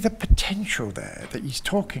you see the potential there that he's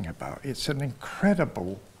talking about. It's an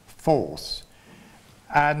incredible force.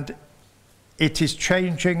 And it is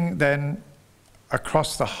changing then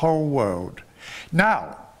across the whole world.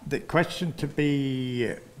 Now, the question to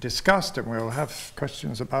be discussed, and we'll have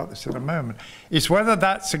questions about this in a moment, is whether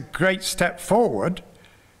that's a great step forward.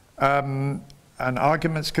 And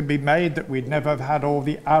arguments can be made that we'd never have had all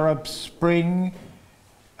the Arab Spring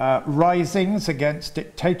risings against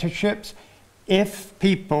dictatorships if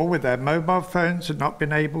people with their mobile phones had not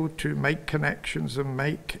been able to make connections and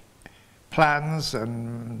make plans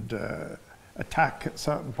and attack at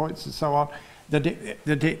certain points and so on, that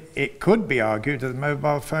it could be argued that the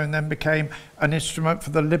mobile phone then became an instrument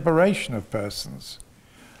for the liberation of persons.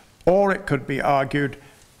 Or it could be argued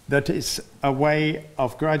that it's a way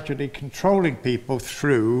of gradually controlling people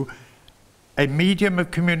through a medium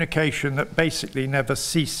of communication that basically never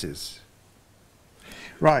ceases.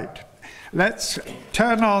 Right, let's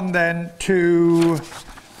turn on then to,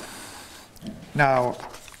 now,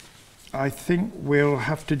 I think we'll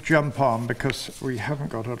have to jump on because we haven't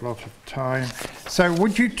got a lot of time. So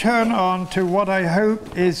would you turn on to what I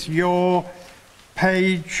hope is your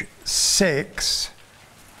page 6,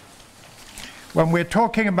 when we're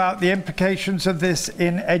talking about the implications of this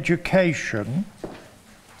in education.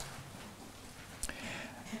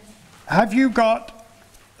 Have you got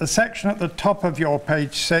a section at the top of your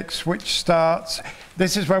page 6 which starts,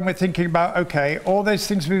 this is when we're thinking about, okay, all those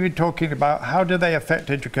things we've been talking about, how do they affect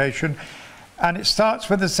education? And it starts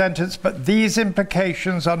with a sentence, but these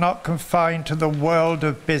implications are not confined to the world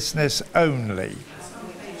of business only.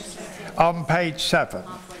 On page 7.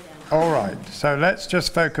 All right, so let's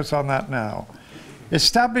just focus on that now.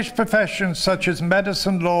 Established professions such as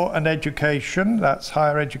medicine, law, and education, that's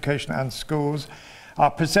higher education and schools, are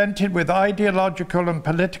presented with ideological and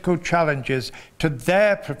political challenges to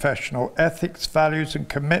their professional ethics, values, and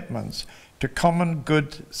commitments to common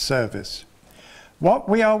good service. What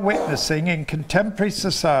we are witnessing in contemporary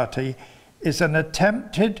society is an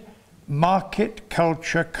attempted market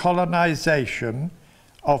culture colonization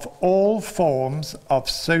of all forms of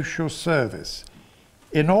social service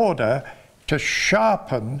in order to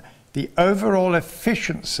sharpen the overall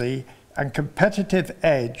efficiency and competitive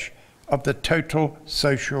edge of the total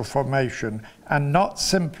social formation, and not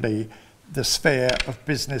simply the sphere of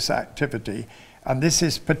business activity. And this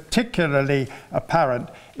is particularly apparent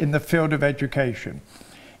in the field of education.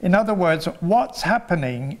 In other words, what's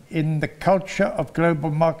happening in the culture of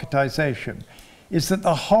global marketization is that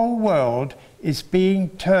the whole world is being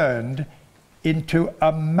turned into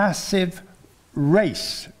a massive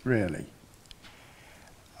race, really.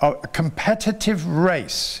 A competitive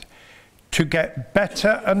race to get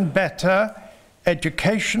better and better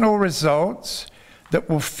educational results that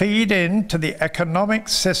will feed into the economic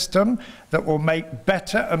system, that will make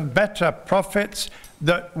better and better profits,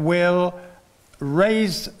 that will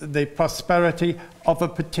raise the prosperity of a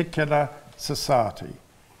particular society.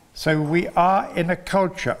 So we are in a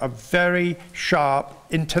culture of very sharp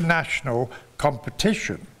international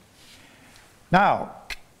competition. Now,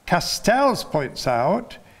 Castells points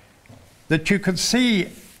out that you can see,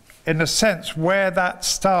 in a sense, where that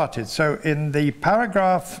started. So in the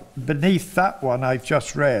paragraph beneath that one I've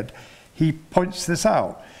just read, he points this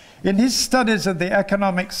out. In his studies of the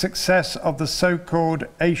economic success of the so-called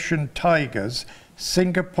Asian tigers,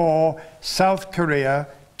 Singapore, South Korea,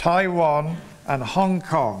 Taiwan, and Hong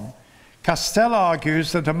Kong, Castell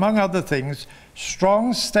argues that, among other things,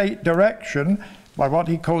 strong state direction by what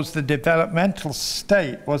he calls the developmental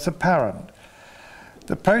state was apparent.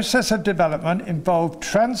 The process of development involved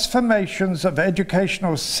transformations of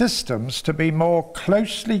educational systems to be more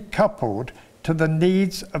closely coupled to the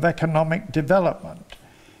needs of economic development.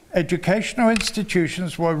 Educational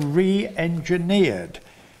institutions were re-engineered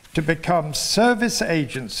to become service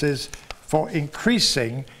agencies for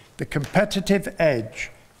increasing the competitive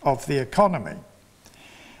edge of the economy.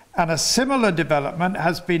 And a similar development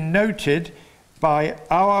has been noted by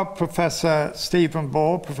our Professor Stephen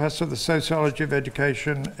Ball, Professor of the Sociology of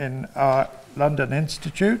Education in our London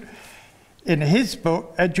Institute, in his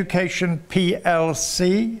book, Education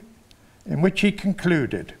PLC, in which he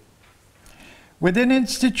concluded, within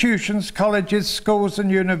institutions, colleges, schools, and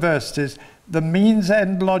universities, the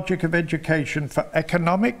means-end logic of education for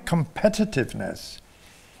economic competitiveness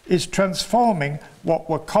is transforming what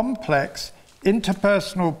were complex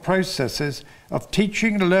interpersonal processes of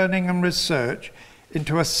teaching, learning, and research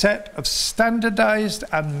into a set of standardized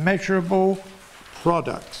and measurable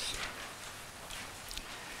products.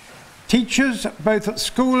 Teachers, both at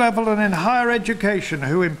school level and in higher education,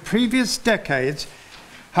 who in previous decades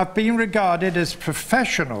have been regarded as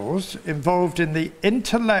professionals involved in the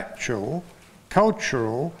intellectual,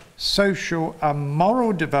 cultural, social, and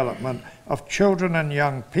moral development of children and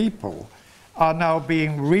young people, are now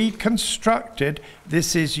being reconstructed.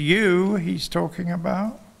 This is you he's talking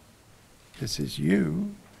about. This is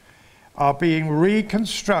you. Are being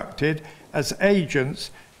reconstructed as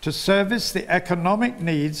agents to service the economic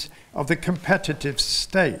needs of the competitive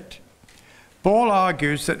state. Ball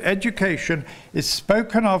argues that education is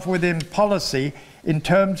spoken of within policy in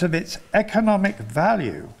terms of its economic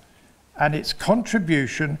value and its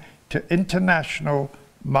contribution to international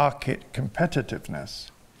market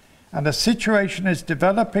competitiveness. And a situation is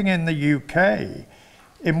developing in the UK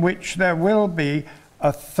in which there will be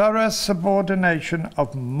a thorough subordination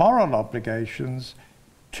of moral obligations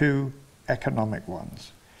to economic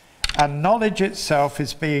ones. And knowledge itself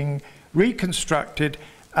is being reconstructed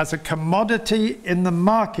as a commodity in the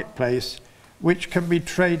marketplace which can be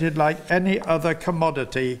traded like any other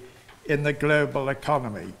commodity in the global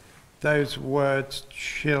economy. Those words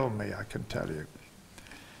chill me, I can tell you.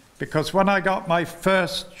 Because when I got my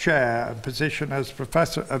first chair and position as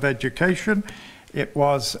Professor of Education, it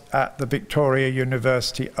was at the Victoria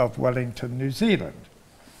University of Wellington, New Zealand.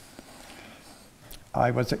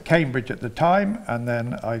 I was at Cambridge at the time, and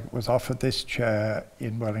then I was offered this chair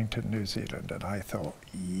in Wellington, New Zealand, and I thought,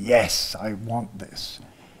 yes, I want this.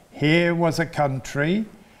 Here was a country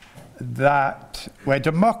where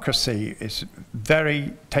democracy is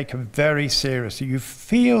taken very seriously. You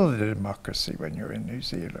feel the democracy when you're in New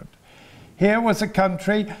Zealand. Here was a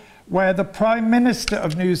country where the Prime Minister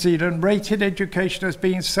of New Zealand rated education as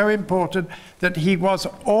being so important that he was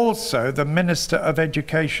also the Minister of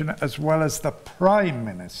Education as well as the Prime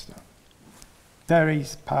Minister. Very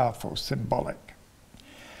powerful, symbolic.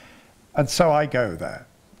 And so I go there,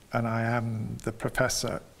 and I am the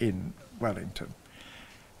professor in Wellington.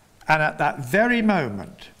 And at that very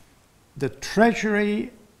moment, the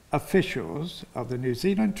Treasury officials of the New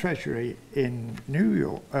Zealand Treasury in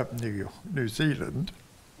New Zealand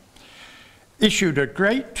issued a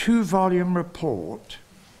great 2-volume report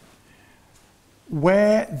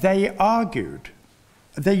where they argued,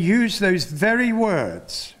 they used those very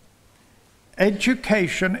words,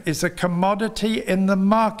 education is a commodity in the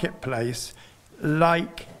marketplace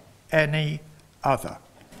like any other.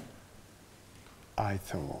 I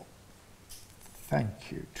thought,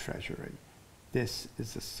 thank you, Treasury. This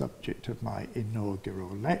is the subject of my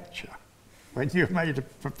inaugural lecture. When you're made a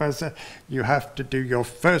professor, you have to do your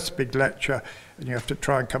first big lecture and you have to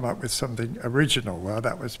try and come up with something original. Well,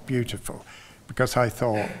 that was beautiful because I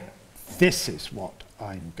thought, this is what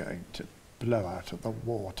I'm going to blow out of the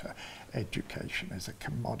water. Education is a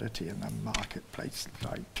commodity in the marketplace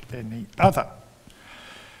like any other.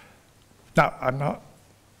 Now, I'm not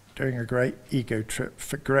doing a great ego trip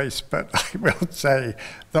for Grace, but I will say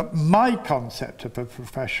that my concept of a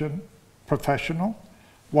professional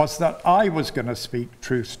was that I was going to speak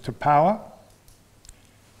truth to power,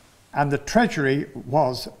 and the Treasury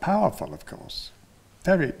was powerful, of course,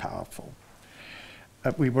 very powerful.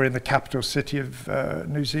 We were in the capital city of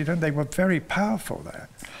New Zealand. They were very powerful there.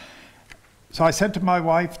 So I said to my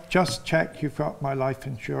wife, just check you've got my life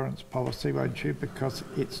insurance policy, won't you? Because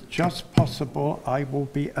it's just possible I will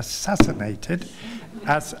be assassinated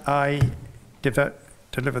as I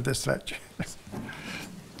deliver this lecture.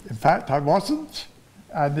 In fact, I wasn't.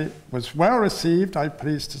 And it was well received, I'm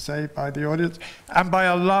pleased to say, by the audience, and by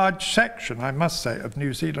a large section, I must say, of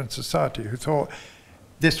New Zealand society who thought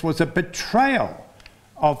this was a betrayal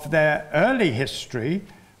of their early history,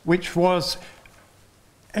 which was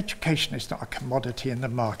education is not a commodity in the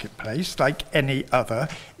marketplace like any other.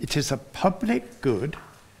 It is a public good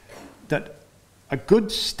that a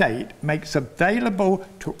good state makes available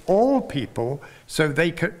to all people so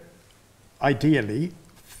they could, ideally,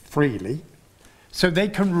 freely, so they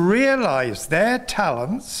can realize their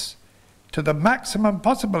talents to the maximum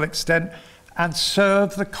possible extent and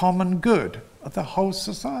serve the common good of the whole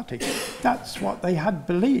society. That's what they had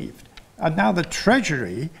believed. And now the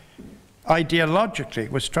Treasury,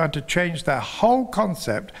 ideologically, was trying to change their whole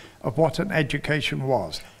concept of what an education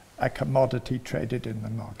was, a commodity traded in the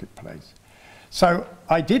marketplace. So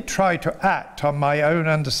I did try to act on my own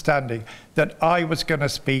understanding that I was going to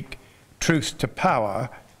speak truth to power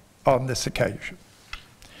on this occasion.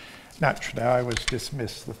 Naturally, I was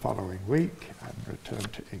dismissed the following week and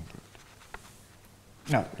returned to England.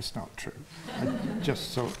 No, it's not true. I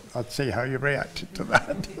just thought I'd see how you reacted to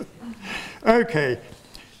that. Okay,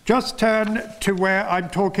 just turn to where I'm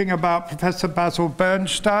talking about Professor Basil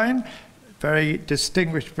Bernstein, very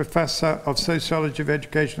distinguished professor of sociology of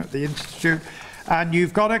education at the Institute, and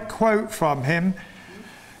you've got a quote from him.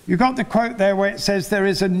 You've got the quote there where it says, there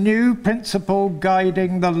is a new principle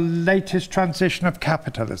guiding the latest transition of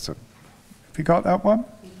capitalism. Have you got that one?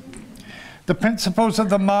 The principles of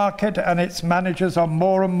the market and its managers are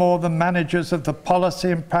more and more the managers of the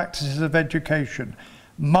policy and practices of education.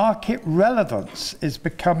 Market relevance is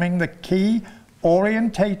becoming the key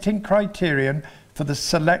orientating criterion for the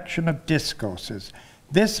selection of discourses.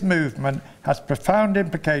 This movement has profound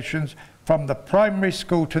implications from the primary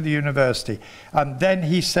school to the university. And then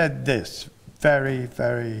he said this, very,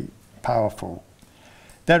 very powerful.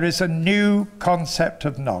 There is a new concept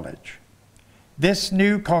of knowledge. This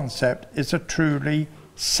new concept is a truly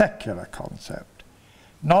secular concept.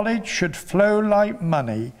 Knowledge should flow like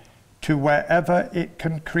money to wherever it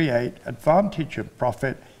can create advantage and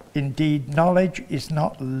profit. Indeed, knowledge is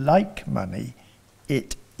not like money,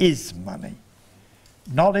 it is money.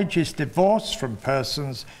 Knowledge is divorced from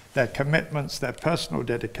persons, their commitments, their personal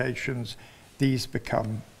dedications. These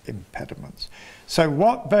become impediments. So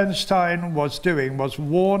what Bernstein was doing was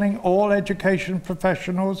warning all education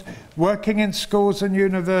professionals working in schools and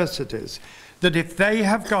universities that if they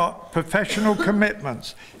have got professional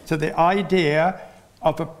commitments to the idea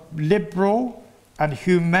of a liberal and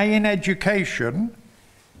humane education,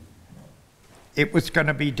 it was going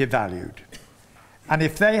to be devalued. And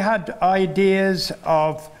if they had ideas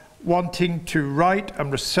of wanting to write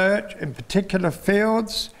and research in particular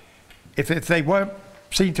fields, if they weren't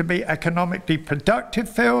seen to be economically productive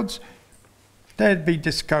fields, they'd be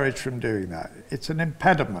discouraged from doing that. It's an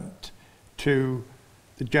impediment to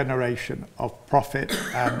the generation of profit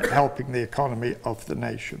and helping the economy of the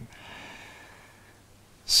nation.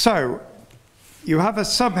 So, you have a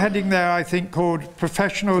subheading there, I think, called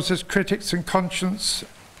Professionals as Critics and Conscience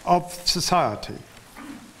of Society.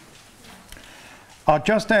 I'll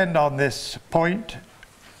just end on this point.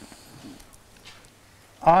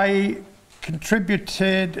 I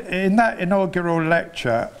contributed, in that inaugural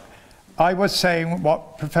lecture, I was saying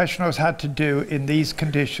what professionals had to do in these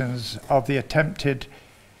conditions of the attempted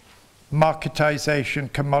marketization,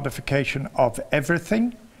 commodification of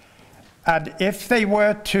everything. And if they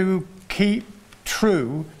were to keep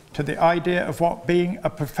true to the idea of what being a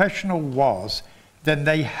professional was, then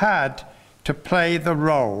they had to play the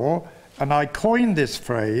role, and I coined this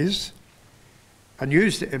phrase and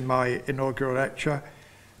used it in my inaugural lecture,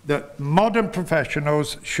 that modern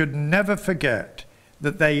professionals should never forget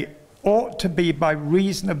that they ought to be, by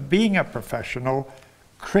reason of being a professional,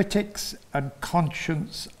 critics and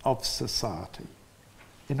conscience of society.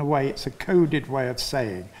 In a way, it's a coded way of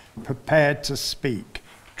saying, prepared to speak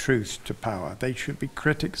truth to power. They should be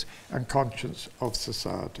critics and conscience of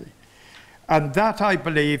society. And that, I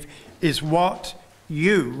believe, is what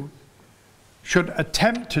you should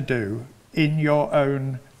attempt to do in your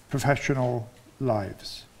own professional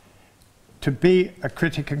lives. To be a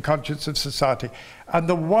critic and conscience of society. And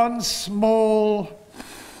the one small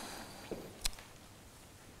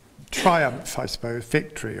triumph, I suppose,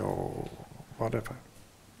 victory or whatever,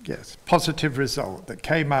 yes, positive result that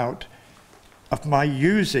came out of my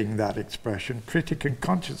using that expression, critic and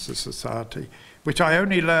conscience of society, which I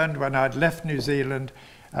only learned when I'd left New Zealand,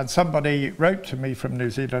 and somebody wrote to me from New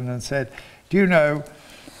Zealand and said, do you know,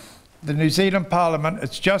 the New Zealand Parliament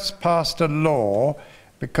has just passed a law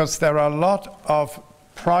because there are a lot of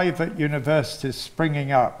private universities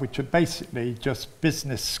springing up, which are basically just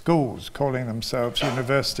business schools calling themselves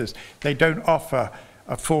universities. They don't offer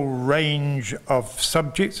a full range of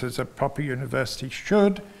subjects as a proper university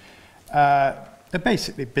should. They're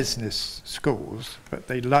basically business schools, but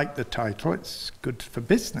they like the title. It's good for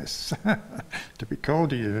business to be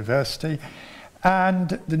called a university.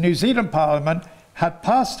 And the New Zealand Parliament had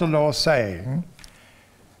passed a law saying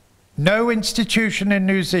no institution in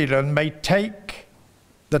New Zealand may take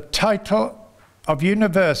the title of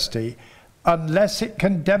university unless it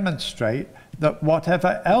can demonstrate that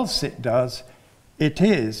whatever else it does, it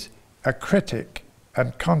is a critic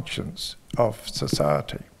and conscience of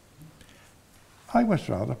society. I was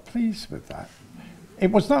rather pleased with that.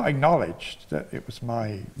 It was not acknowledged that it was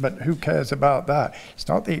but who cares about that? It's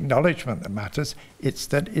not the acknowledgement that matters, it's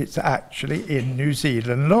that it's actually in New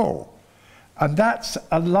Zealand law. And that's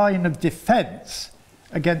a line of defense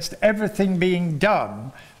against everything being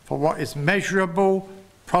done for what is measurable,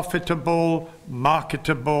 profitable,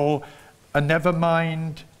 marketable, and never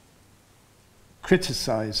mind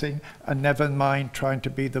criticizing, and never mind trying to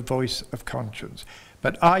be the voice of conscience.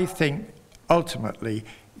 But I think ultimately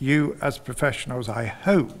you as professionals, I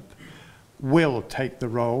hope, will take the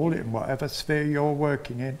role in whatever sphere you're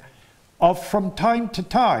working in of, from time to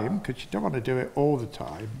time, because you don't want to do it all the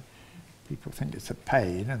time. People think it's a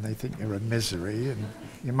pain and they think you're a misery and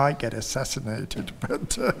you might get assassinated.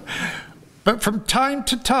 But from time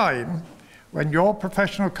to time, when your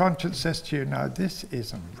professional conscience says to you, no, this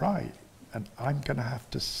isn't right, and I'm going to have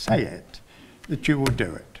to say it, that you will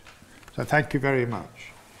do it. So thank you very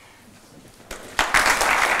much.